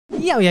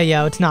Yo,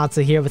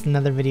 Tonatsu here with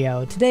another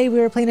video. Today we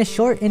are playing a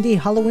short indie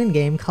Halloween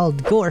game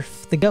called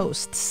Gorf, the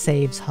Ghost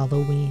Saves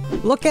Halloween.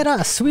 Look at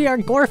us, we are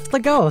Gorf the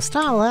Ghost.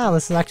 Oh wow,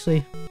 this is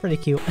actually pretty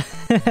cute.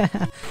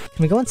 Can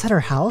we go inside our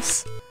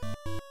house?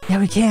 Yeah,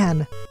 we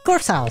can.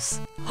 Gorf's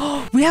house.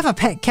 Oh, we have a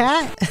pet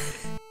cat?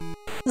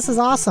 This is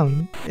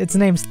awesome. Its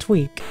name's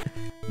Tweak.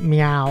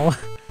 Meow.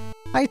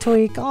 Hi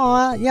Tweak.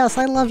 Aw, yes,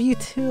 I love you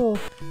too.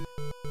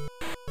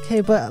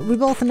 Okay, but we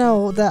both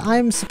know that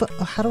I'm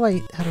how do I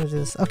do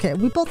this? Okay,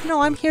 we both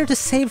know I'm here to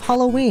save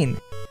Halloween.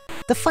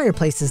 The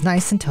fireplace is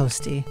nice and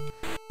toasty.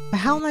 But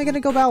how am I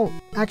gonna go about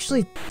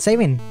actually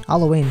saving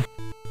Halloween?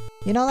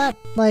 You know that?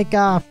 Like,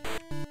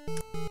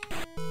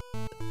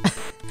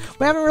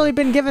 we haven't really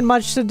been given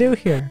much to do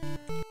here.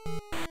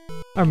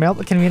 Or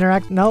can we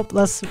interact? Nope,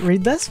 let's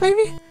read this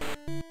maybe?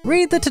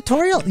 Read the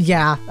tutorial?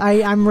 Yeah,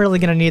 I'm really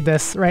gonna need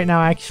this right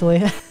now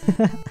actually.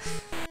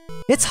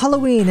 It's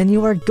Halloween and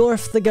you are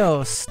Gorf the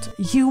Ghost.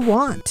 You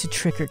want to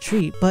trick or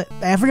treat, but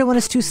everyone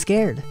is too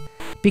scared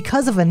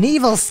because of an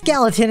evil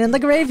skeleton in the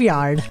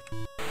graveyard.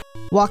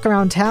 Walk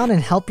around town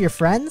and help your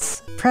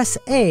friends? Press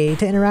A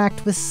to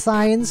interact with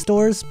signs,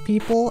 doors,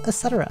 people,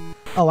 etc.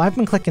 Oh, I've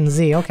been clicking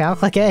Z. Okay, I'll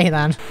click A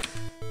then.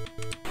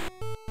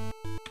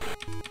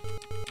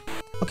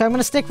 Okay, I'm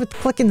gonna stick with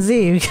clicking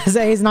Z because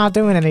A is not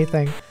doing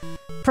anything.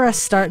 Press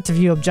Start to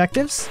view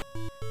objectives.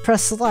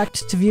 Press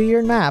Select to view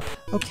your map.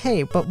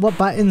 Okay, but what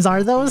buttons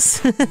are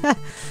those?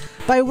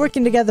 By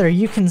working together,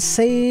 you can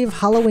save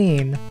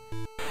Halloween.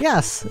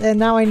 Yes, and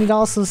now I need to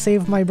also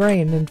save my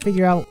brain and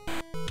figure out...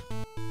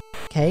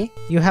 Okay,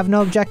 you have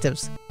no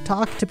objectives.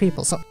 Talk to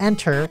people, so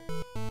enter.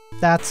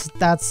 That's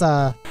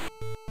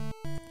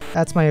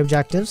my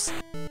objectives.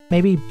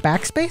 Maybe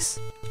backspace?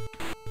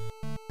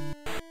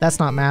 That's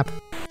not map.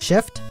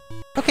 Shift?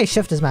 Okay,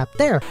 shift is map.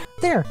 There!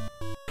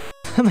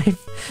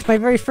 My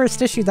very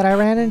first issue that I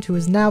ran into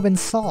has now been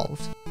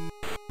solved.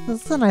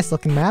 This is a nice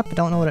looking map. I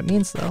don't know what it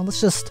means though.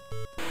 Let's just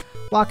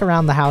walk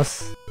around the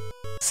house.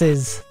 This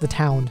is the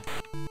town.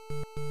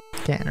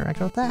 Can't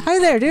interact with that. Hi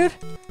there, dude!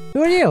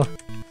 Who are you?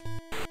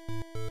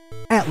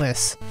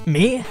 Atlas.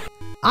 Me?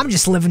 I'm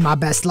just living my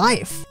best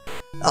life.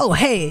 Oh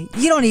hey,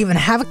 you don't even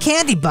have a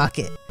candy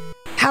bucket.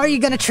 How are you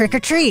gonna trick or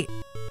treat?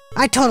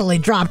 I totally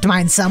dropped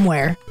mine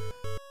somewhere.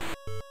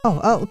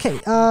 Oh, okay,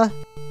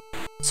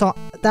 so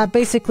that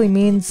basically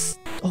means...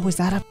 Oh, is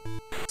that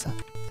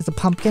is a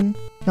pumpkin?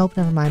 Nope,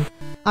 never mind.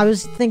 I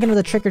was thinking of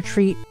the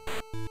trick-or-treat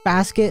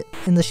basket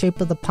in the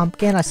shape of the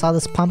pumpkin. I saw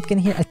this pumpkin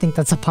here. I think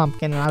that's a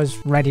pumpkin, and I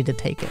was ready to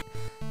take it.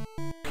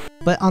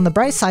 But on the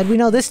bright side, we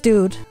know this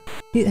dude,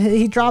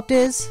 he dropped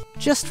his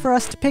just for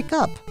us to pick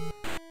up.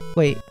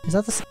 Wait, is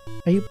that the...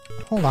 Are you...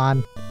 Hold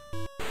on.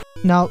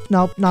 Nope,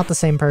 not the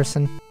same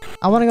person.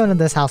 I want to go into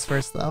this house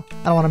first, though.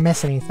 I don't want to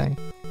miss anything.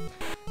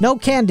 No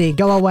candy,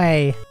 go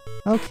away.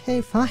 Okay,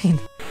 fine.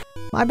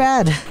 My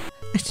bad.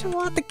 I didn't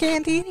want the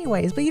candy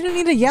anyways, but you didn't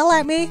need to yell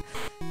at me.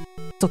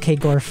 It's okay,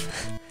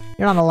 Gorf.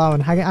 You're not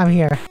alone. I'm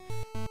here.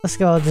 Let's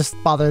go just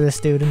bother this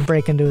dude and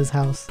break into his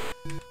house.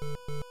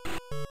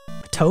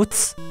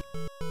 Totes?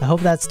 I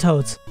hope that's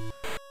Totes.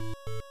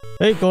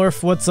 Hey,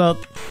 Gorf, what's up?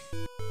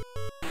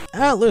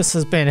 Atlas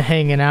has been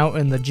hanging out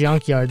in the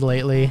junkyard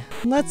lately.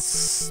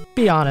 Let's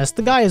be honest,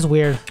 the guy is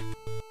weird.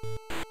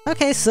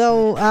 Okay,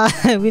 so,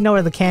 we know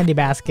where the candy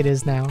basket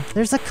is now.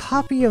 There's a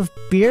copy of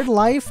Beard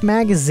Life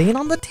magazine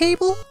on the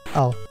table?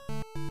 Oh.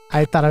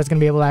 I thought I was gonna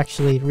be able to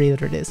actually read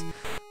what it is.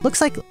 Looks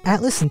like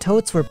Atlas and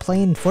Totes were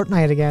playing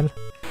Fortnite again.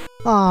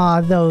 Aw,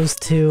 those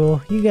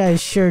two. You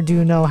guys sure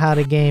do know how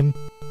to game.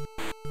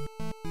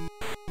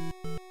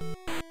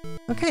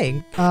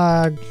 Okay,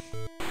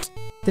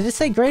 did it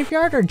say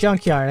graveyard or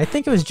junkyard? I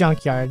think it was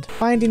junkyard.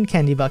 Finding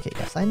candy bucket,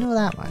 yes, I know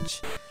that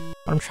much.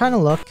 But I'm trying to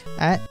look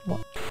at...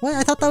 What?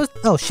 I thought that was...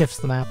 Oh, shifts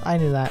the map. I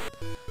knew that.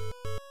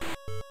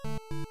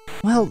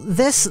 Well,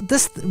 this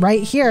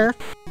right here,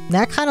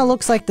 that kind of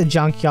looks like the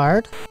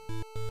junkyard.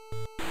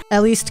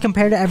 At least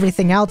compared to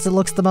everything else, it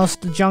looks the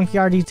most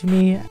junkyardy to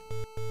me.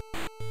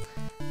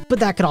 But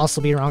that could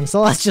also be wrong,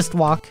 so let's just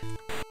walk.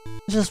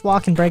 Let's just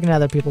walk and break into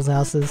other people's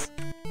houses.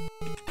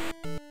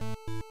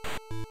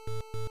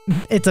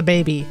 It's a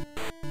baby.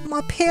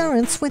 My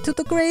parents went to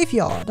the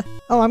graveyard.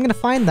 Oh, I'm gonna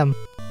find them,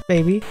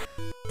 baby.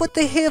 But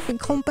they haven't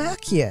come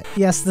back yet.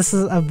 Yes, this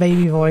is a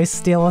baby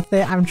voice. Deal with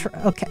it.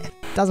 Okay.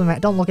 Doesn't matter.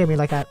 Don't look at me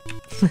like that.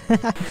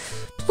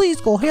 Please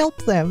go help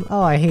them.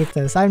 Oh, I hate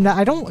this. Can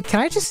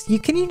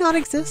you not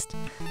exist?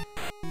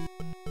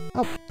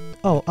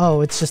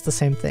 Oh, it's just the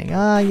same thing.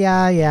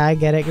 Yeah, I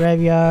get it.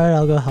 Graveyard.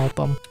 I'll go help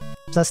them.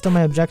 Is that still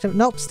my objective?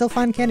 Nope, still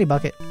find candy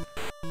bucket.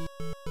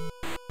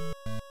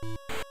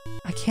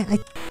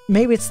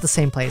 Maybe it's the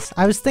same place.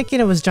 I was thinking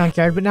it was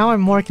junkyard, but now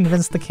I'm more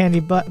convinced the candy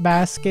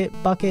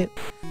bucket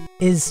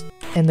is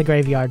in the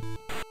graveyard.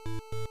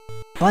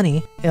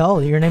 Bunny? Oh,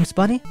 your name's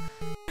Bunny?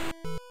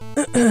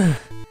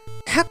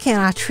 How can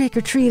I trick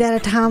or treat at a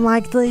time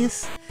like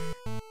this?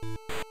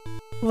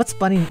 What's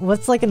bunny?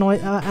 What's like a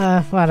noise?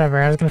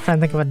 Whatever. I was gonna try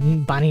and think of a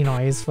bunny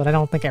noise, but I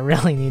don't think I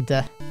really need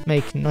to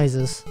make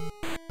noises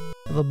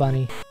of a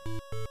bunny.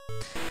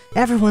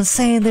 Everyone's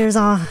saying there's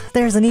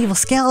an evil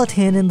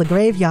skeleton in the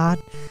graveyard,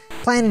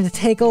 planning to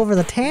take over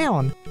the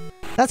town.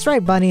 That's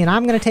right, Bunny, and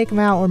I'm gonna take him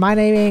out, or my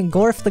name ain't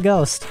Gorf the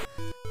Ghost.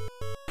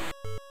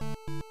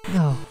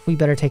 Oh, we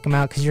better take him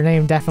out, because your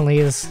name definitely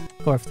is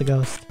Gorf the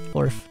Ghost.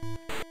 Gorf.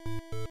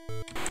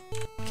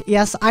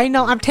 Yes, I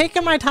know, I'm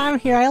taking my time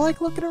here. I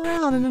like looking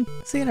around and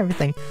seeing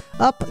everything.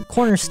 Up,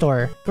 corner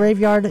store,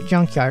 graveyard,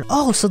 junkyard.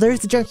 Oh, so there's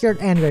the junkyard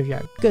and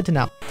graveyard. Good to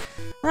know.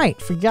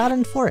 Right,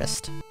 Forgotten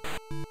Forest.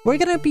 We're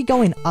gonna be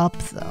going up,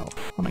 though.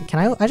 Hold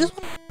on, I just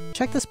want to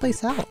check this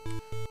place out.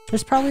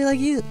 There's probably like,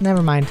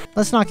 never mind.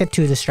 Let's not get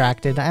too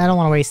distracted. I don't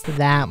want to waste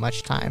that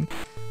much time.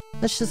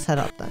 Let's just head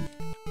up then.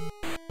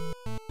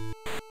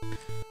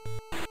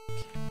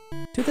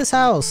 To this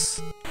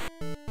house.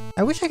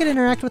 I wish I could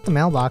interact with the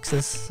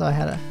mailboxes, so I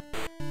had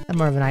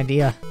more of an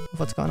idea of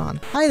what's going on.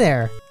 Hi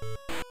there.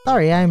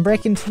 Sorry, I'm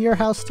breaking into your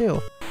house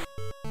too.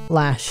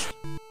 Lash.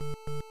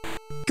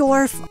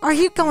 Gorf, are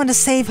you going to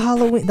save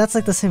Halloween? That's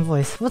like the same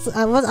voice.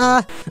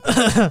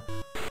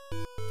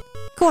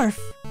 Gorf,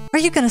 are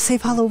you gonna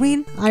save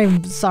Halloween?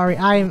 I'm sorry.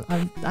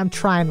 I'm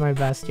trying my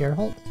best here.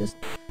 Hold, just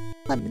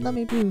let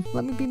me be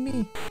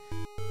me.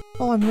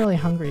 Oh, I'm really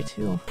hungry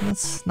too.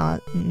 That's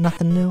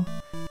nothing new.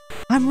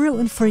 I'm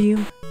rooting for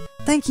you.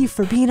 Thank you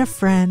for being a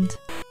friend.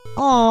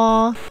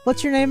 Aww.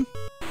 What's your name?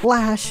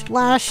 Lash.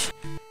 Lash.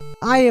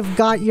 I have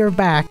got your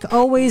back,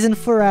 always and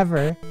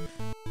forever.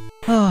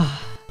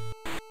 Oh.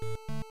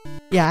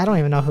 Yeah, I don't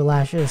even know who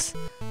Lash is.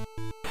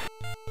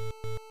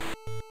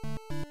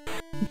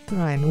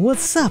 Fine.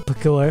 What's up,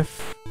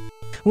 Gorf?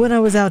 When I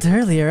was out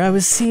earlier, I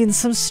was seeing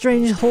some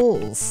strange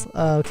holes.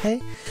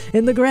 Okay?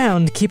 In the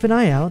ground, keep an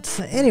eye out.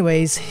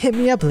 Anyways, hit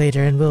me up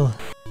later and we'll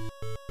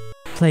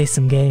play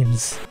some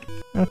games.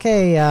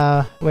 Okay,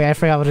 wait, I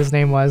forgot what his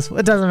name was.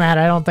 It doesn't matter,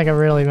 I don't think it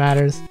really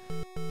matters.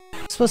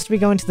 I'm supposed to be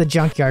going to the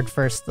junkyard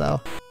first, though.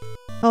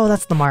 Oh,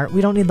 that's the mart.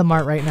 We don't need the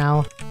mart right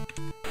now.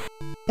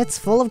 It's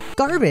full of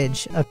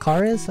garbage. A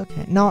car is?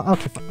 Okay. No,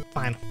 okay,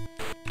 fine.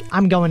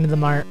 I'm going to the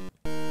mart.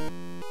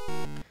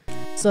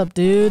 What's up,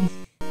 dude?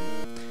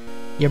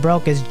 You're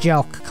broke as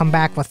joke. Come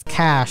back with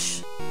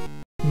cash.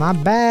 My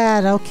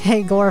bad.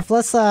 Okay, Gorf,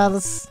 let's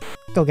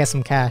go get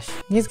some cash.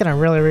 He's gonna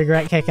really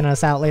regret kicking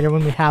us out later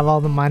when we have all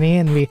the money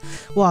and we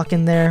walk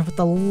in there with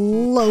a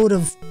load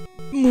of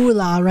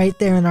moolah right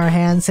there in our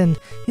hands and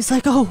he's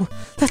like, oh,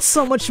 that's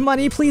so much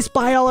money, please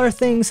buy all our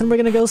things, and we're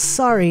gonna go,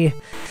 sorry.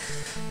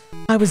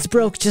 I was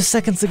broke just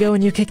seconds ago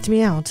and you kicked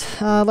me out.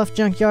 Left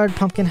junkyard,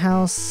 pumpkin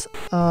house,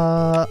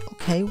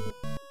 okay.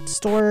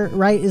 Store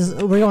right is,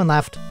 we're going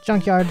left.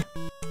 Junkyard,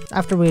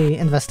 after we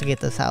investigate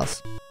this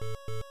house.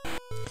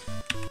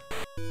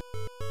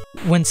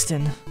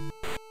 Winston.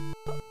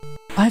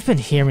 I've been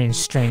hearing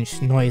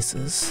strange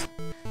noises.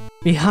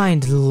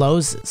 Behind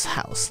Loz's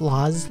house.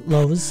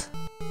 Lowe's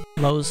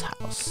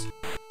house.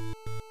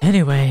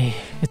 Anyway,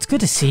 it's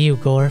good to see you,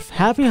 Gorf.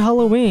 Happy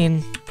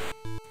Halloween!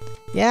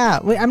 Yeah,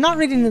 wait, I'm not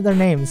reading their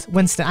names.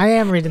 Winston, I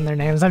am reading their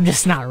names, I'm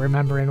just not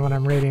remembering what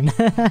I'm reading.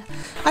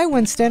 Hi,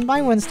 Winston.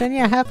 Bye, Winston.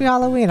 Yeah, happy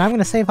Halloween. I'm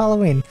gonna save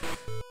Halloween.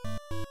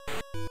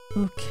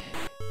 Okay.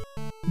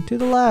 To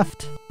the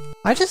left.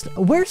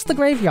 Where's the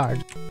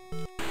graveyard?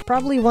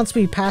 Probably once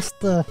we pass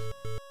the...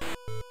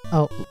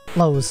 Oh,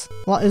 Lowe's.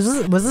 Well,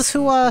 was this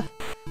who,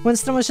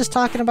 Winston was just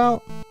talking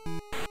about?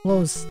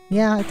 Lowe's.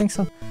 Yeah, I think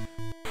so.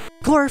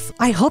 Gorf,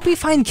 I hope you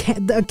find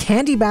a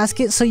candy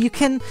basket so you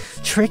can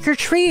trick or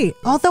treat.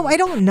 Although I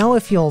don't know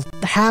if you'll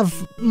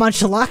have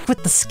much luck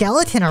with the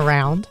skeleton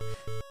around.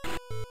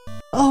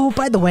 Oh,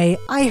 by the way,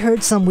 I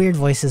heard some weird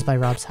voices by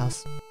Rob's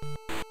house.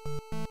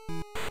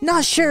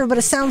 Not sure, but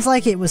it sounds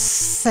like it was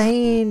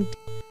saying...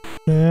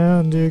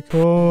 candy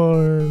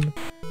corn.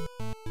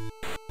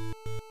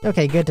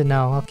 Okay, good to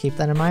know. I'll keep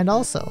that in mind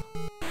also.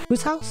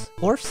 Whose house?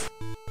 Gorf's?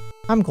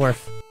 I'm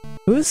Gorf.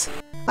 Whose?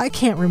 I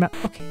can't remember.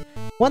 Okay.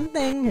 One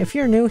thing, if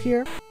you're new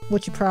here,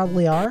 which you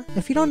probably are,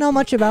 if you don't know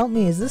much about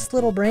me, is this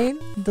little brain,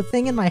 the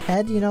thing in my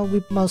head, you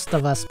know, most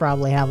of us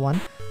probably have one.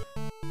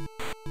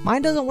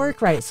 Mine doesn't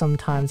work right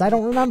sometimes. I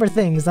don't remember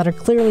things that are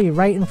clearly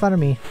right in front of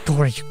me.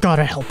 Gore, you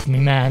gotta help me,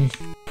 man.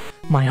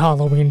 My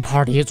Halloween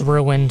party is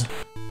ruined.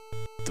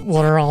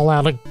 We're all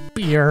out of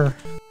beer.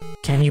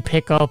 Can you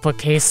pick up a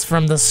case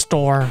from the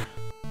store?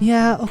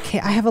 Yeah, okay,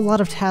 I have a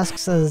lot of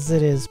tasks as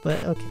it is,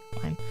 but okay,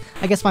 fine.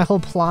 I guess my whole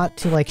plot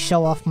to, like,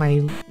 show off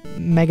my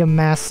mega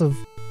massive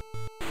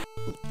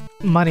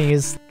money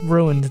is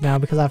ruined now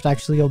because I have to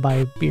actually go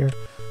buy beer.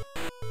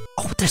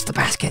 Oh, there's the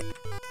basket!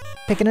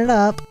 Picking it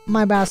up,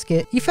 my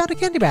basket. You found a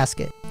candy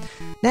basket.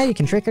 Now you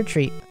can trick or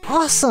treat.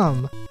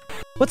 Awesome!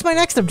 What's my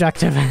next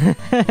objective?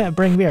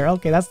 Bring beer.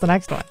 Okay, that's the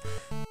next one.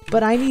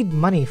 But I need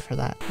money for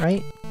that,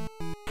 right?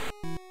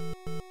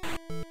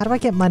 How do I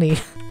get money?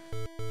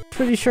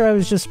 Pretty sure I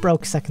was just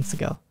broke seconds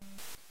ago.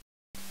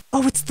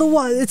 Oh, it's the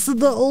one! It's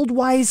the old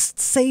wise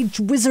sage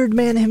wizard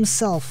man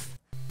himself.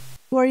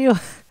 Who are you?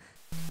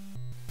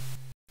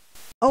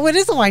 Oh, it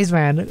is a wise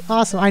man!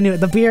 Awesome, I knew it.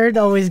 The beard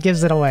always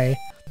gives it away.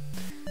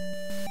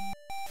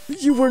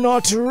 You were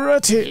not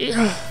ready.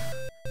 I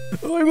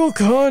will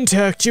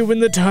contact you when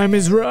the time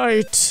is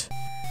right.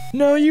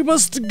 Now you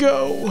must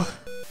go.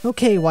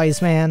 Okay,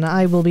 wise man,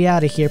 I will be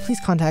out of here. Please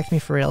contact me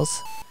for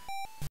reals.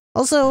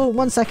 Also,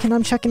 1 second,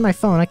 I'm checking my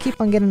phone. I keep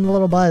on getting a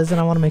little buzz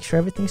and I want to make sure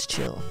everything's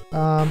chill.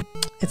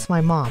 It's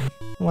my mom.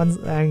 Now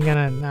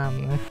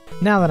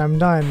that I'm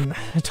done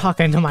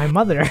talking to my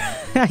mother,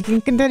 I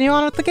can continue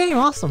on with the game.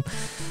 Awesome.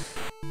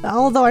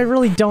 Although I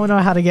really don't know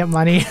how to get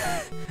money.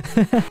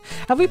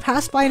 Have we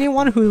passed by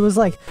anyone who was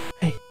like,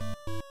 hey,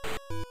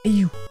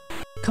 you,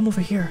 come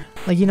over here.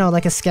 Like, you know,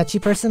 like a sketchy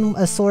person,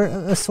 a sort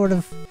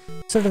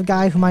of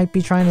guy who might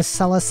be trying to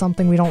sell us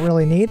something we don't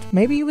really need.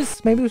 Maybe we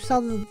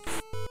saw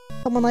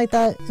someone like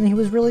that and he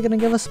was really gonna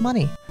give us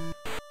money.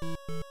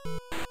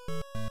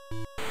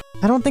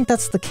 I don't think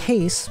that's the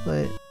case,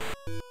 but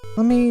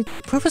let me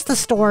prove us the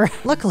store.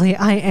 Luckily,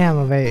 I am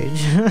of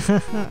age.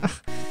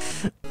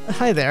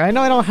 Hi there, I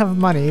know I don't have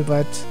money,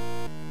 but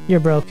you're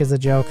broke is a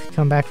joke.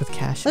 Come back with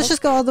cash. Let's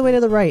just go all the way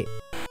to the right,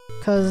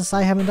 because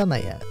I haven't done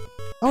that yet.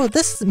 Oh,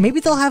 maybe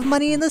they'll have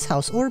money in this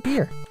house, or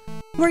beer.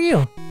 Who are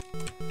you?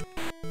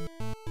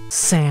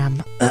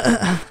 Sam.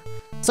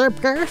 Sir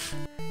Gorf?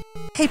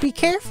 Hey, be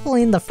careful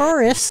in the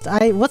forest.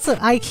 What's a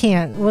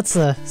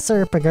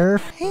Sir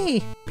Gorf?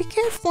 Hey, be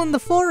careful in the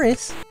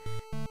forest.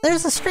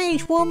 There's a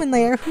strange woman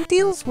there who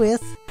deals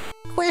with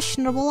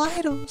questionable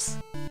items.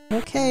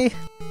 Okay.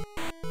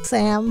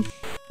 Sam.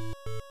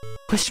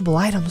 Questionable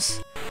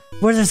items?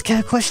 Where there's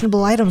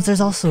questionable items,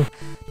 there's also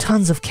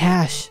tons of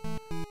cash.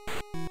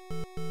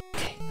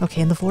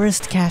 Okay, in the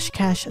forest, cash.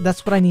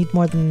 That's what I need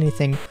more than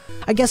anything.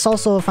 I guess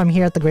also if I'm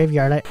here at the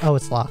graveyard, oh,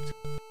 it's locked.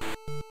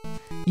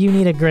 You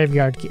need a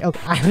graveyard key. Okay,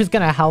 I was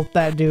gonna help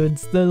that the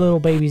little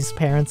baby's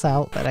parents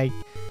out, but I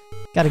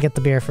gotta get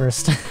the beer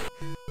first.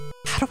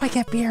 How do I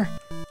get beer?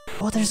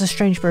 Oh, there's a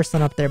strange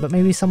person up there, but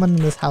maybe someone in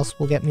this house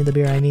will get me the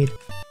beer I need.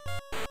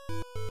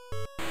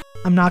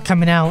 I'm not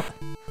coming out.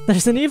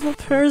 There's an evil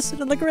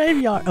person in the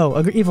graveyard. Oh,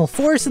 an evil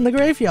force in the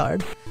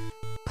graveyard.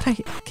 But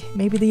okay,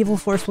 maybe the evil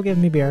force will give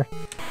me beer.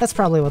 That's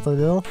probably what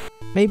they'll do.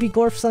 Maybe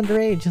Gorf's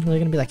underage and they're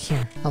gonna be like,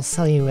 here, I'll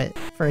sell you it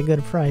for a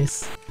good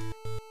price.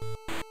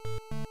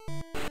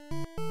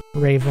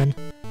 Raven.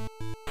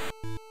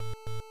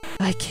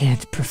 I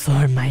can't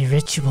perform my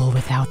ritual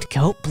without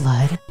goat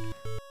blood.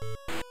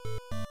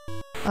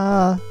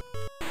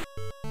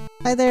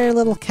 Hi there,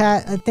 little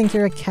cat. I think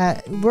you're a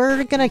cat.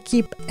 We're gonna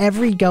keep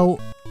every goat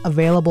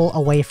available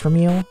away from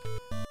you.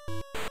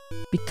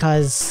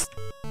 Because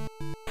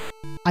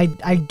I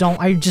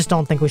just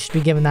don't think we should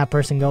be giving that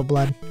person goat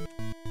blood.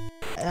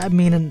 I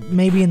mean,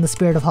 maybe in the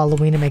spirit of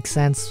Halloween it makes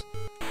sense.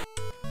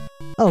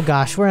 Oh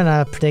gosh, we're in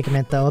a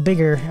predicament though. A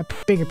bigger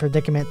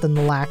predicament than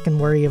the lack and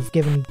worry of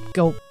giving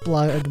goat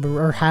blood,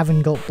 or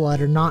having goat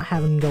blood, or not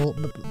having goat.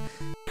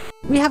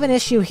 We have an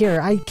issue here.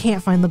 I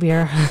can't find the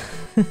beer.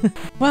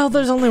 Well,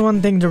 there's only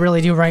one thing to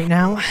really do right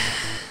now.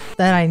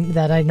 That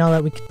I know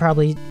that we could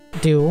probably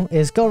do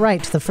is go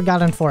right to the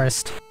Forgotten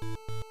Forest.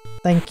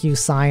 Thank you,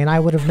 Cyan. I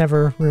would have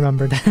never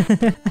remembered.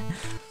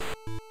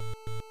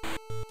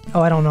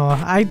 Oh, I don't know.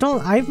 I'm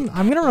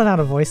gonna run out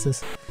of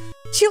voices.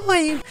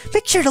 Joy,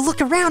 make sure to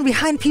look around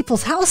behind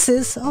people's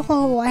houses.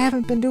 Oh, I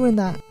haven't been doing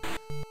that.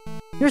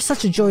 You're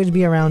such a joy to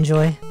be around,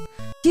 Joy.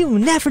 You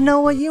never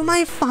know what you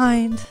might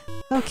find.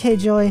 Okay,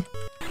 Joy.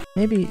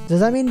 Maybe,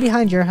 does that mean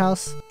behind your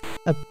house?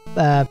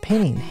 A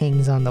painting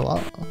hangs on the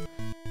wall.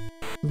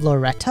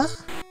 Loretta?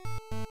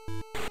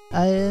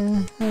 I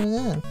don't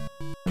know.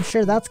 I'm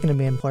sure that's gonna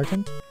be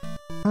important.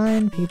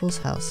 Behind people's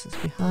houses.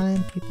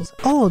 Behind people's...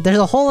 Oh, there's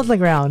a hole in the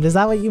ground. Is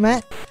that what you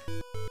meant?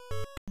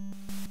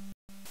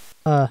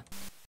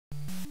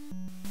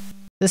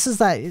 This is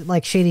that,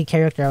 like, shady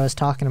character I was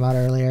talking about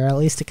earlier. At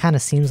least it kind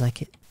of seems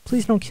like it.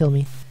 Please don't kill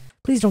me.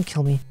 Please don't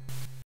kill me.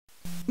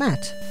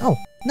 Matt. Oh,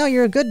 no,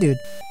 you're a good dude.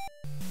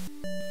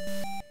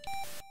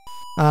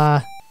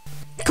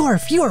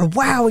 Gorf, you are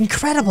wow,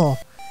 incredible!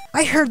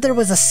 I heard there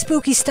was a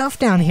spooky stuff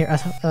down here.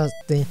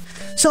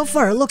 So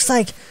far, it looks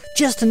like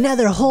just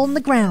another hole in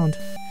the ground.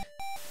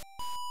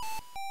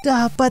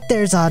 But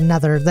there's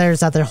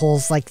other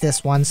holes like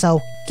this one, so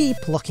keep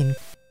looking.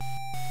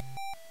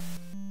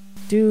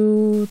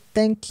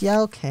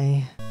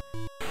 Okay.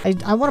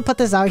 I want to put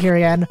this out here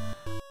again.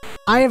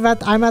 I'm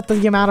at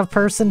the amount of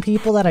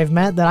people that I've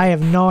met that I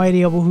have no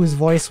idea whose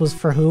voice was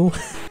for who.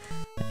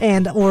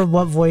 or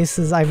what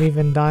voices I've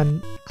even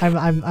done.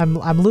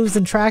 I'm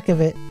losing track of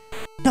it.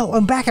 No,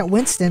 I'm back at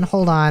Winston.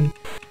 Hold on.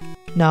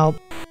 No.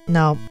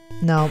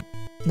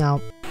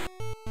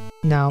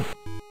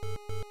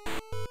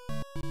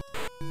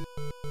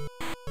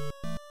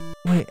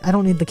 Wait, I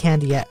don't need the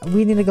candy yet.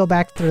 We need to go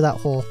back through that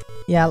hole.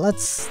 Yeah,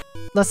 let's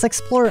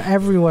explore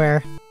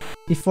everywhere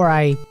before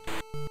I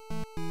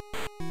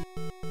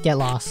get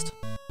lost.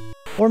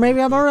 Or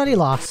maybe I'm already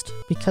lost,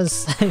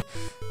 because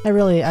I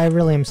really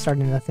am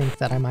starting to think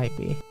that I might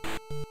be.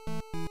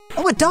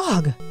 Oh, a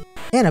dog!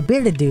 And a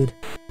bearded dude.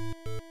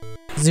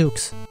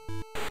 Zooks.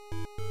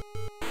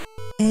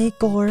 Hey,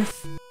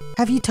 Gorf.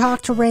 Have you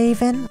talked to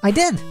Raven? I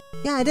did!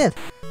 Yeah, I did.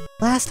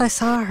 Last I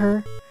saw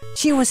her,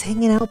 she was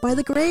hanging out by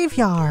the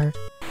graveyard,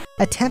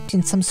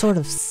 attempting some sort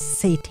of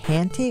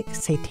satanic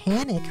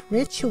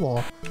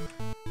ritual.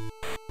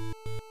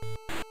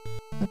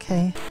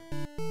 Okay.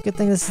 Good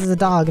thing this is a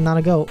dog, not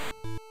a goat.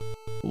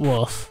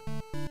 Woof.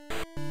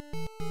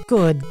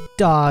 Good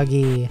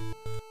doggy.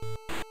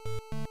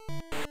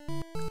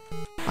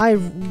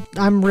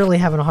 I'm really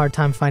having a hard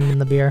time finding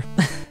the beer.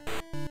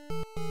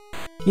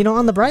 You know,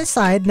 on the bright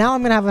side, now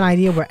I'm gonna have an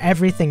idea where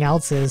everything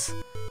else is.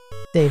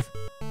 Dave.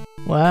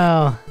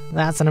 Wow,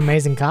 that's an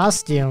amazing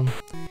costume.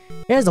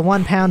 Here's a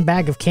 1-pound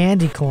bag of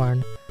candy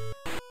corn.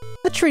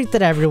 A treat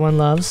that everyone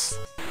loves.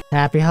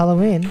 Happy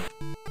Halloween.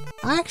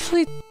 I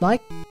actually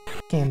like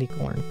candy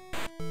corn.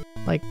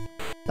 Like,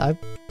 I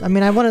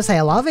mean, I wouldn't say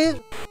I love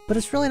it, but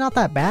it's really not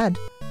that bad.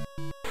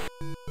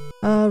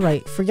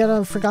 Right, forget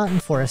a Forgotten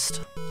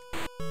Forest.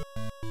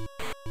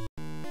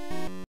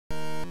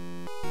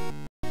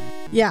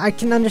 Yeah, I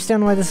can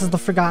understand why this is the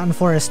Forgotten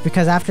Forest,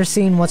 because after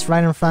seeing what's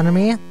right in front of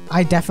me,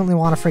 I definitely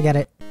want to forget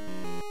it.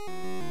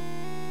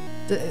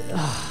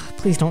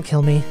 Please don't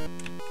kill me.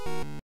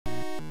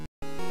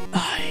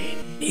 I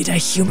need a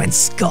human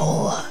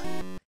skull.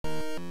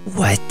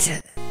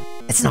 What?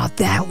 It's not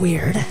that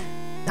weird.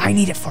 I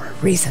need it for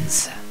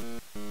reasons.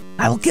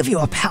 I will give you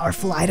a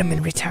powerful item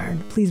in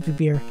return. Please be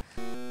beer.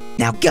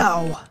 Now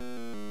go!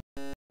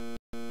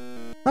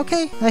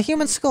 Okay, a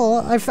human skull.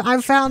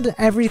 I've found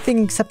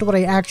everything except what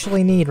I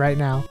actually need right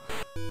now.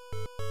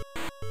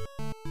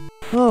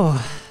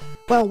 Oh,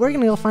 well, we're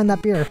gonna go find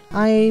that beer.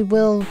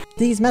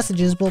 These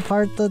messages will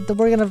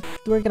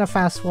we're gonna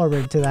fast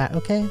forward to that,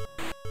 okay?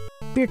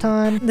 Beer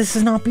time. This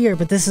is not beer,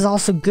 but this is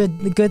also good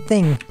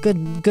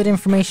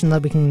information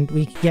that we can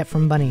get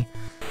from Bunny.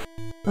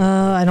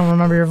 I don't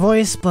remember your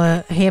voice,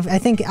 but hey, I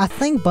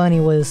think Bunny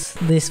was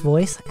this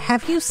voice.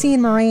 Have you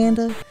seen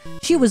Miranda?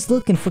 She was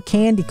looking for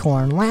candy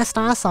corn. Last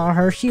I saw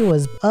her, she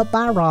was up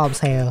by Rob's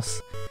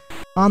house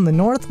on the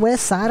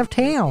northwest side of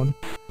town.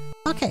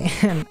 Okay,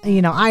 and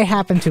you know, I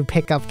happened to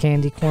pick up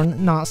candy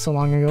corn not so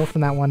long ago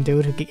from that one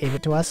dude who gave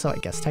it to us, so I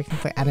guess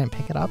technically I didn't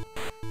pick it up.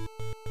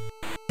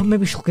 But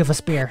maybe she'll give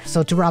us beer.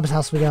 So to Rob's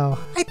house we go.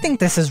 I think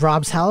this is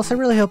Rob's house. I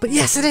really hope it.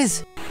 Yes, it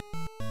is.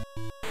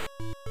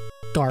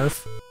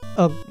 Garf.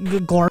 Oh,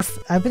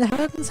 Gorf. Have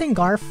I been saying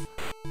Garf?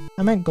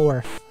 I meant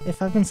Gorf.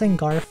 If I've been saying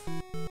Garf.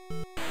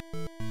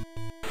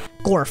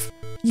 Gorf,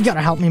 you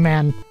gotta help me,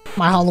 man.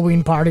 My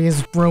Halloween party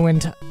is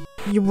ruined.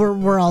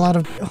 We're all out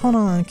of. Hold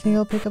on, can you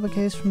go pick up a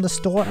case from the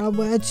store? I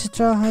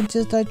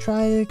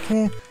tried. I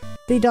can't.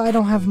 I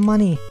don't have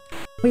money.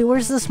 Wait,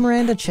 where's this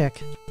Miranda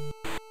chick?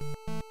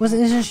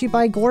 Isn't she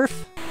by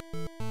Gorf?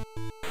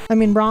 I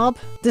mean, Rob?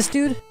 This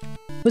dude?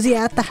 Was he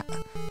at the?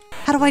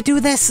 How do I do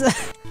this?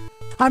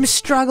 I'm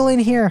struggling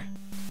here.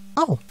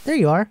 Oh, there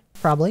you are.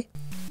 Probably.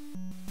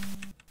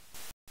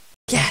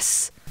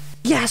 Yes!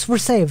 Yes, we're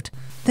saved!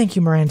 Thank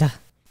you, Miranda.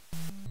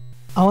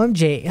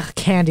 OMG,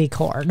 candy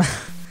corn.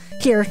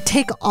 Here,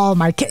 take all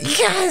my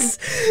Yes!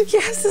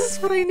 Yes, this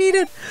is what I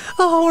needed!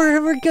 Oh,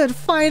 we're good,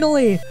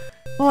 finally!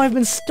 Oh, I've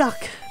been stuck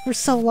for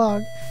so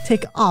long.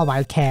 Take all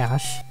my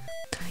cash.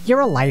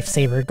 You're a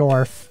lifesaver,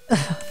 Gorf.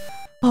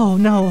 Oh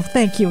no,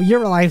 thank you,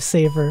 you're a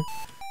lifesaver.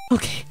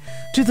 Okay,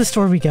 to the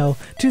store we go.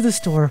 To the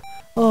store.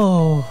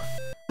 Oh,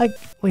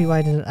 wait,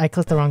 why did I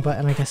click the wrong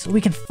button? I guess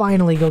we can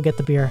finally go get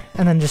the beer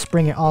and then just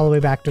bring it all the way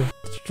back to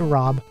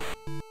Rob.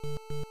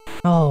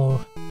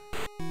 Oh,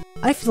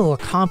 I feel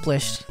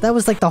accomplished. That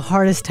was like the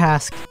hardest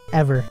task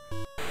ever.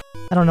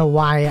 I don't know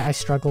why I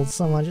struggled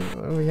so much.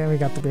 We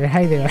got the beer.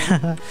 Hey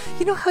there.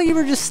 You know how you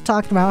were just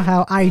talking about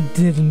how I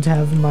didn't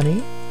have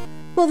money?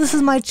 Well, this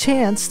is my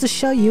chance to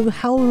show you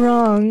how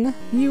wrong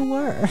you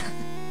were.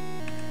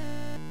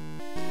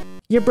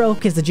 You're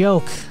broke is a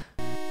joke.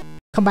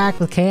 Come back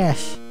with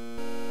cash.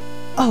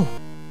 Oh!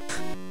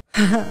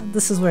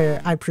 This is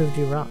where I proved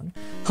you wrong.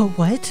 Oh,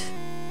 what?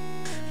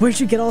 Where'd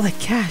you get all that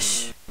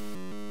cash?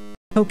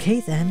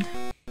 Okay, then.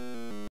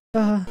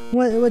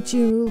 What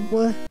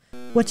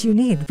you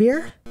need?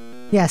 Beer?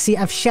 Yeah, see,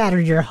 I've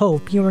shattered your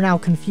hope. You are now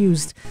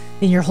confused,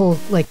 and your whole,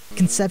 like,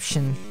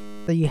 conception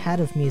that you had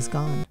of me is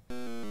gone.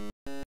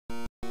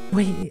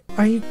 Wait,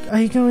 are you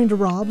going to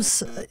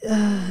Rob's?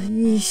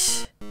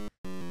 Yeesh.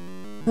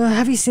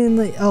 Have you seen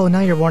the- Oh, now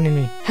you're warning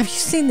me. Have you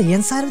seen the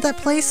inside of that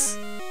place?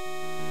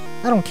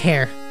 I don't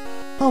care.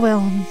 Oh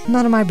well,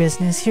 none of my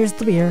business. Here's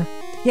the beer.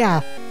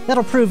 Yeah,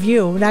 that'll prove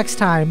you next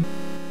time.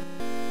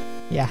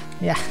 Yeah.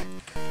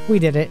 We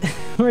did it.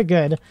 We're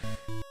good.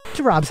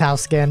 To Rob's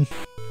house again.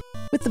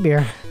 With the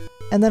beer.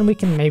 And then we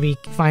can maybe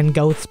find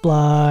goat's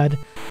blood,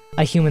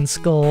 a human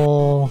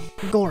skull.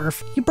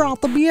 Gorf, you brought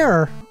the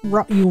beer.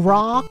 You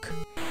rock.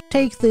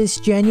 Take this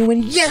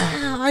genuine.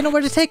 Yeah, I know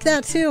where to take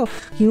that too.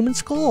 Human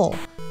skull.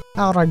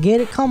 How'd I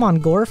get it? Come on,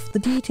 Gorf. The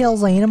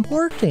details ain't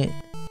important.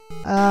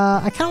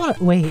 I kinda wanna-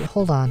 Wait,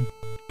 hold on.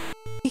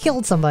 He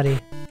killed somebody.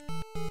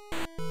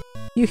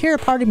 You hear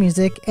party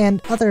music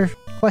and other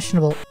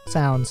questionable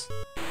sounds.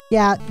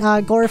 Yeah,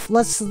 Gorf,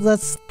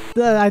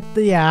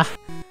 yeah.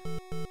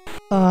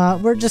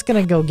 We're just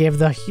gonna go give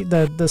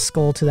the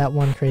skull to that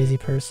one crazy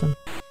person.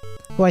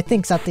 Who I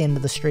think's at the end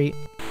of the street.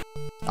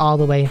 All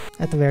the way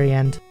at the very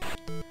end.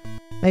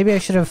 Maybe I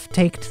should have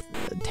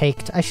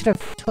I should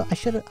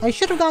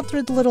have gone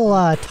through the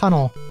little,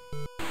 tunnel.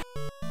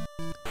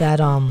 that,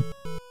 I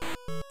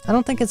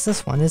don't think it's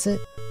this one, is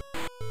it?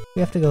 We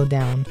have to go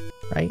down,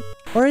 right?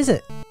 Or is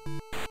it?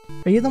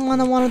 Are you the one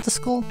that wanted the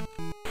skull?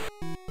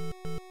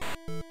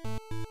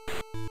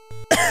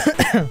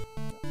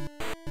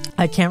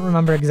 I can't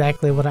remember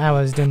exactly what I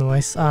was doing the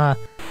voice. I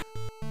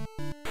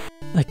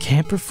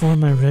can't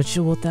perform my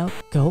ritual without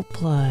goat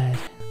blood.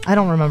 I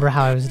don't remember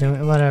how I was doing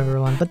it, whatever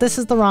one. But this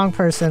is the wrong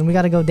person. We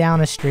gotta go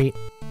down a street.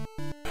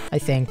 I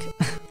think.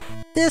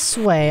 This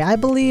way. I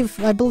believe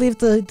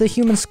the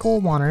human skull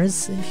wanter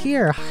is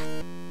here.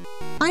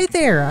 Hi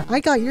there.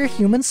 I got your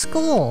human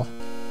skull.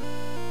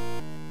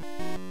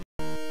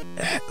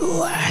 At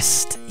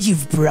last,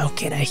 you've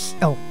brought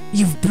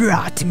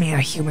me a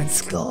human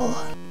skull.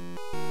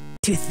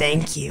 To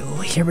thank you,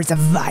 here is a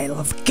vial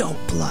of goat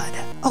blood.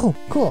 Oh,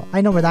 cool.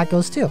 I know where that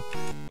goes too.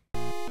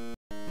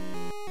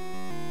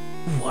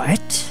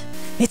 What?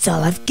 It's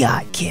all I've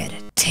got, kid.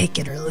 Take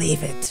it or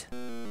leave it.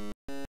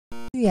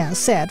 Yeah,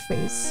 sad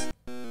face.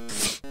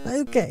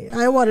 Okay,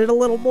 I wanted a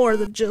little more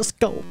than just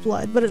goat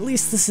blood, but at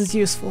least this is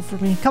useful for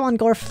me. Come on,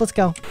 Gorf, let's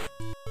go.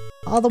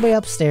 All the way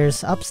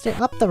upstairs, up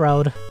the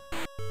road.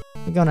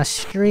 We're gonna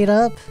straight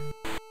up,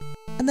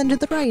 and then to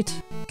the right.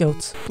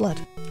 Goat's blood.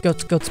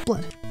 Goat's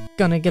blood.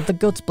 Gonna give the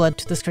goat's blood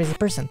to this crazy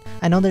person.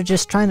 I know they're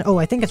just trying to— oh,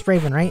 I think it's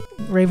Raven, right?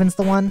 Raven's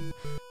the one.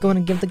 Going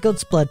to give the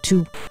goat's blood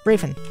to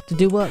Raven to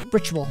do a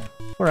ritual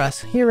for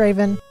us. Here,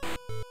 Raven.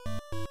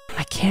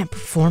 I can't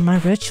perform my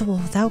ritual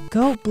without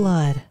goat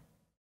blood.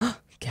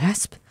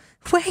 Gasp.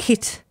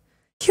 Wait!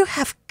 You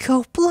have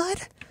goat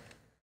blood?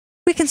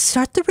 We can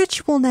start the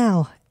ritual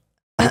now.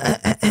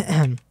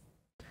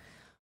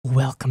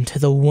 Welcome to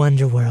the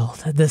Wonder World,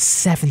 the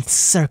 7th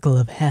circle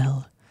of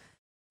hell.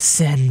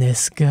 Send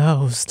this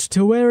ghost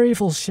to where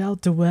evil shall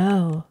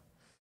dwell.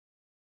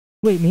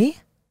 Wait, me?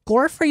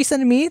 Gorf, are you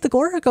sending me, the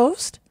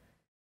ghost?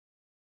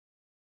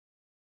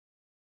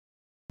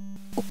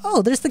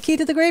 Oh, there's the key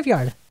to the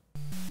graveyard.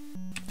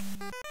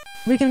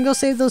 We can go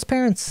save those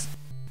parents.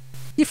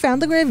 You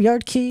found the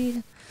graveyard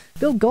key.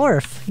 Go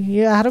Gorf.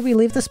 Yeah, how do we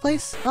leave this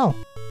place? Oh.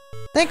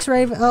 Thanks,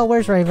 Raven. Oh,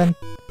 where's Raven?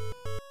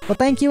 Well,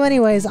 thank you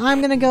anyways.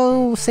 I'm gonna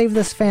go save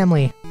this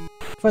family.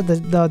 For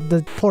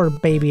the poor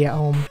baby at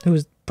home,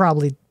 who's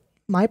probably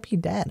might be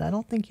dead. I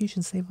don't think you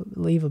should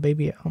leave a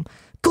baby at home.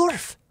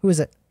 Gorf! Who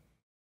is it?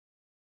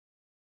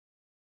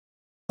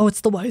 Oh, it's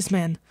the wise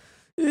man.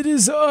 It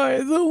is I,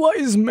 the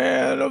wise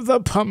man of the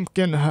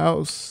pumpkin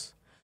house.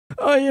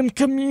 I am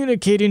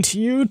communicating to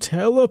you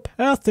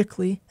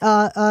telepathically.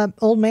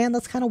 Old man,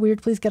 that's kind of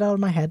weird. Please get out of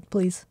my head,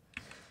 please.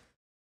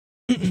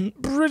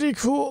 Pretty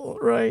cool,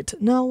 right?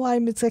 No,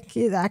 it's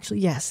actually,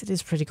 yes, it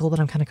is pretty cool, but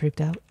I'm kind of creeped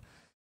out.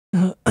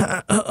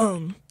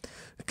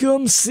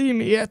 Come see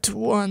me at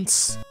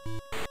once.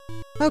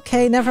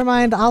 Okay, never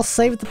mind. I'll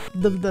save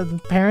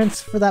the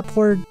parents for that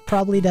poor,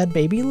 probably dead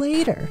baby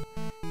later.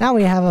 Now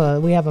we have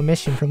a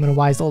mission from a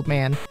wise old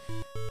man.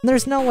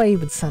 There's no way he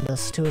would send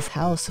us to his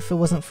house if it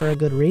wasn't for a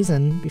good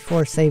reason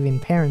before saving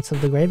parents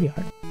of the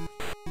graveyard.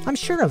 I'm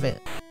sure of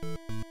it.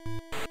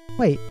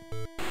 Wait,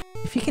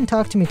 if he can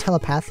talk to me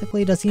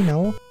telepathically, does he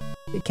know?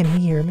 Can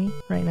he hear me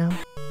right now?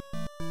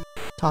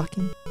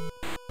 Talking?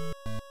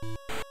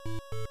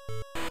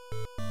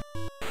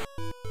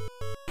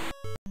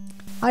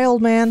 Hi,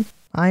 old man.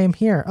 I am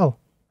here. Oh.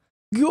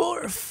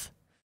 Gorf,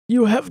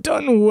 you have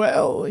done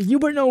well. You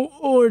were no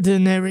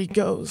ordinary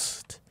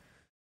ghost.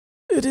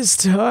 It is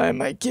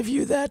time I give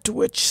you that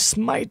which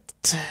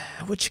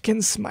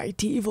can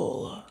smite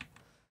evil.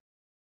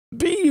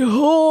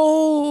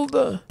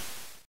 Behold!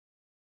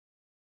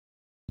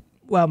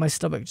 Wow, my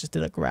stomach just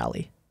did a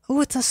growly.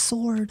 Oh, it's a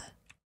sword.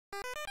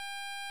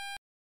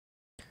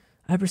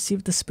 I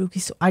received the spooky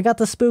sword. I got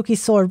the spooky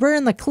sword. We're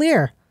in the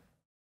clear.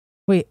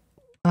 Wait,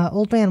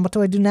 old man, what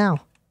do I do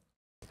now?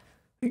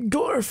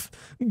 Gorf,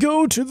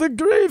 go to the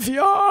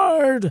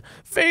graveyard!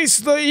 Face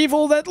the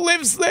evil that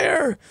lives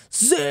there!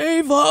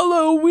 Save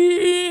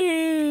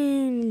Halloween!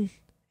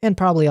 And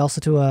probably also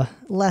to a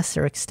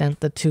lesser extent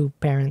the two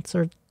parents,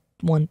 or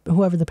one,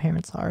 whoever the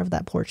parents are of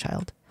that poor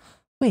child.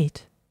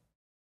 Wait.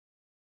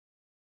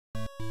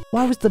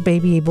 Why was the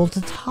baby able to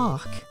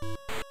talk?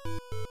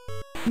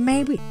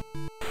 Maybe...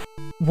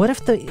 What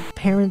if the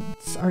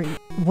parents are...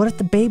 What if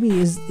the baby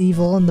is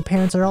evil and the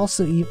parents are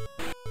also evil?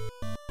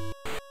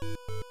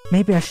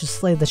 Maybe I should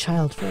slay the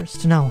child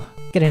first. No,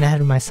 getting ahead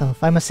of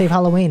myself. I must save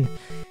Halloween.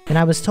 And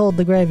I was told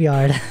the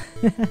graveyard.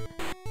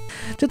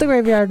 To the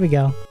graveyard we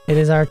go. It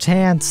is our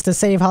chance to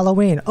save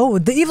Halloween. Oh,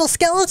 the evil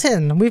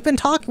skeleton! We've been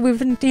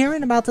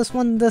hearing about this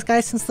guy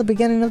since the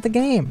beginning of the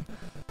game.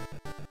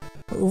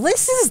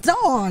 This is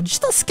Dodge!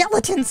 The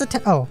skeleton's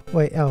attack. Oh,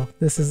 wait, oh,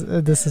 this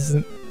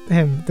isn't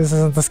him. This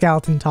isn't the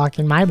skeleton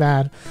talking, my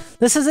bad.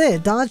 This is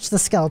it. Dodge the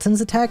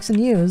skeleton's attacks and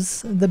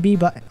use the B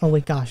button. Oh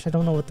wait, gosh, I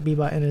don't know what the B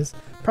button is.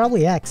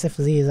 Probably X if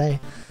Z is A.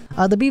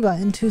 The B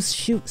button to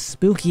shoot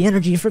spooky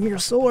energy from your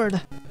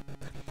sword.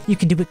 You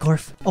can do it,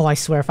 Gorf. Oh, I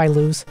swear if I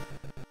lose.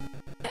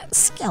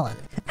 Skeleton.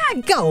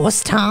 A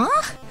ghost, huh?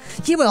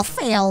 You will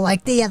fail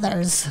like the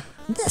others.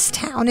 This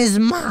town is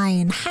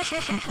mine.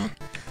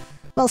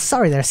 Well,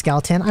 sorry there,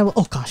 skeleton. I will.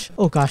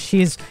 Oh gosh,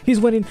 he's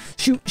winning.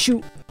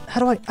 Shoot. How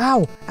do I?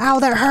 Ow,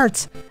 that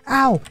hurts.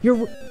 Ow,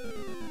 you're.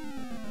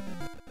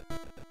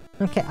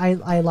 Okay,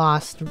 I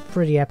lost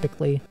pretty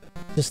epically.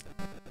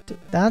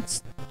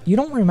 That's. You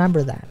don't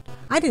remember that.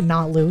 I did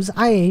not lose.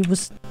 I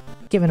was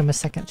giving him a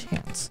second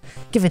chance.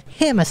 Giving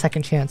him a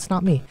second chance,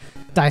 not me.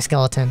 Die,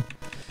 skeleton.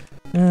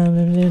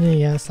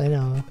 Yes, I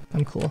know.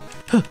 I'm cool.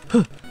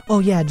 Oh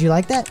yeah, do you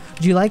like that?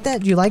 Do you like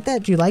that? Do you like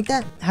that? Do you like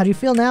that? How do you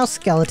feel now,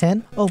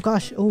 skeleton? Oh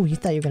gosh. Oh, you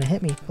thought you were gonna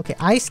hit me. Okay,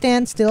 I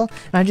stand still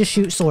and I just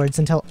shoot swords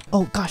until...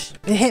 Oh gosh,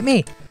 it hit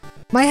me.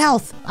 My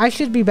health. I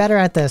should be better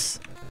at this.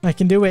 I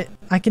can do it.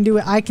 I can do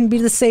it. I can be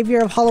the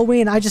savior of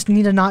Halloween. I just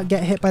need to not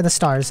get hit by the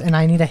stars, and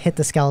I need to hit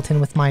the skeleton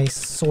with my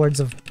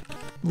swords of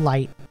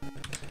light.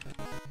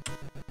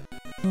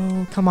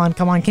 Oh, come on.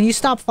 Can you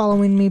stop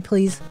following me,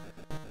 please?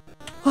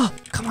 Oh,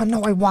 come on.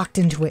 No, I walked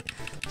into it.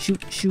 Shoot.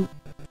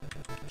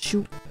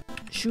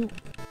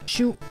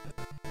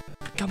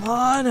 Come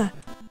on.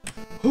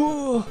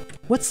 Oh,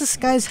 What's this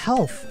guy's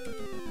health?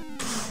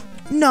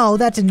 No,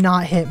 that did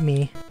not hit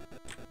me.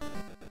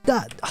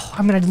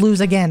 I'm gonna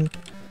lose again.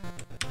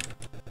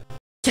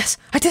 Yes,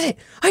 I did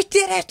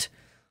it!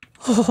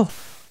 Oh,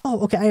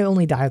 okay, I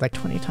only died like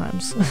 20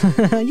 times.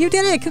 You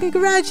did it!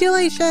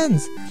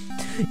 Congratulations!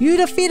 You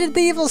defeated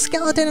the evil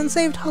skeleton and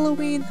saved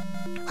Halloween.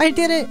 I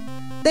did it!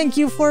 Thank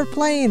you for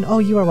playing. Oh,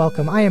 you are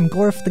welcome. I am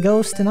Gorf the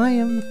Ghost, and I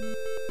am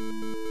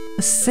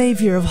the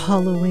savior of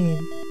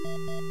Halloween.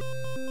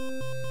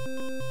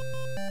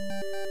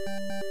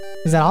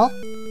 Is that all?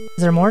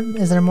 Is there more?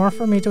 Is there more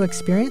for me to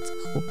experience?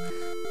 Oh.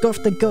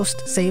 Gorf the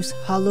Ghost Saves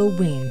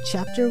Halloween,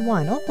 Chapter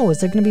 1. Oh, is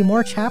there going to be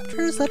more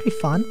chapters? That'd be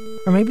fun.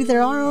 Or maybe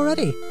there are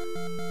already.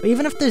 But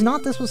even if there's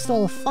not, this was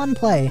still a fun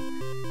play.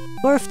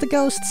 Gorf the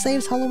Ghost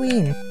Saves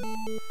Halloween.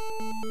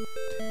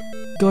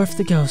 Gorf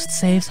the Ghost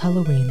Saves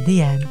Halloween,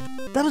 the end.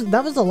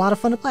 That was a lot of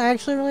fun to play. I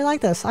actually really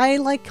like this. I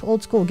like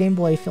old school Game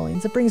Boy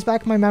feelings. It brings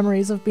back my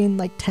memories of being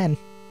like 10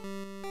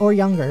 or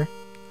younger.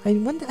 I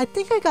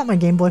think I got my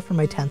Game Boy for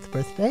my 10th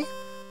birthday.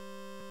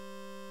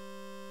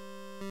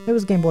 It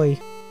was Game Boy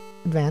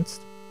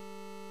Advanced.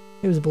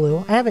 It was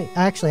blue. I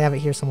actually have it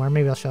here somewhere.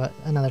 Maybe I'll show it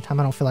another time.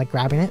 I don't feel like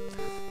grabbing it.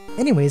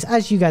 Anyways,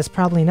 as you guys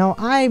probably know,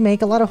 I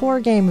make a lot of horror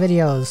game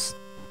videos.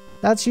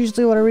 That's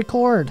usually what I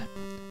record.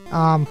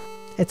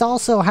 It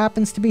also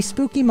happens to be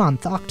spooky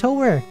month,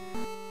 October.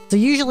 So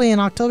usually in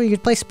October you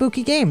could play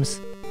spooky games.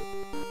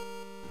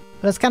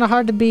 But it's kind of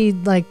hard to be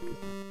like,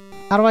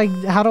 how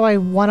do I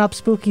one-up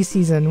spooky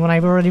season when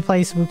I've already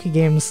played spooky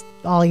games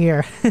all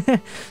year?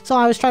 So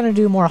I was trying to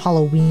do more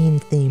Halloween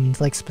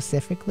themed, like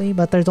specifically,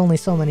 but there's only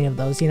so many of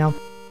those, you know?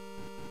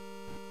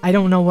 I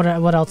don't know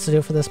what else to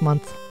do for this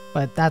month,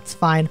 but that's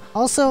fine.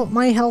 Also,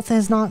 my health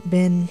has not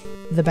been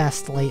the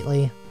best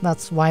lately.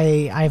 That's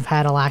why I've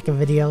had a lack of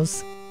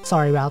videos.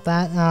 Sorry about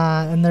that.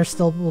 And there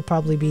still will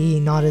probably be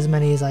not as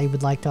many as I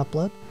would like to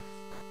upload.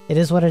 It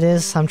is what it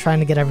is. I'm trying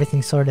to get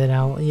everything sorted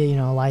out. You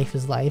know, life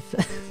is life.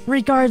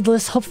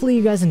 Regardless, hopefully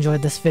you guys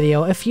enjoyed this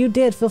video. If you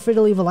did, feel free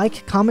to leave a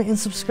like, comment, and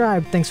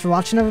subscribe. Thanks for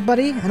watching,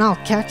 everybody, and I'll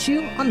catch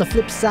you on the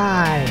flip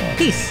side.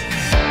 Peace!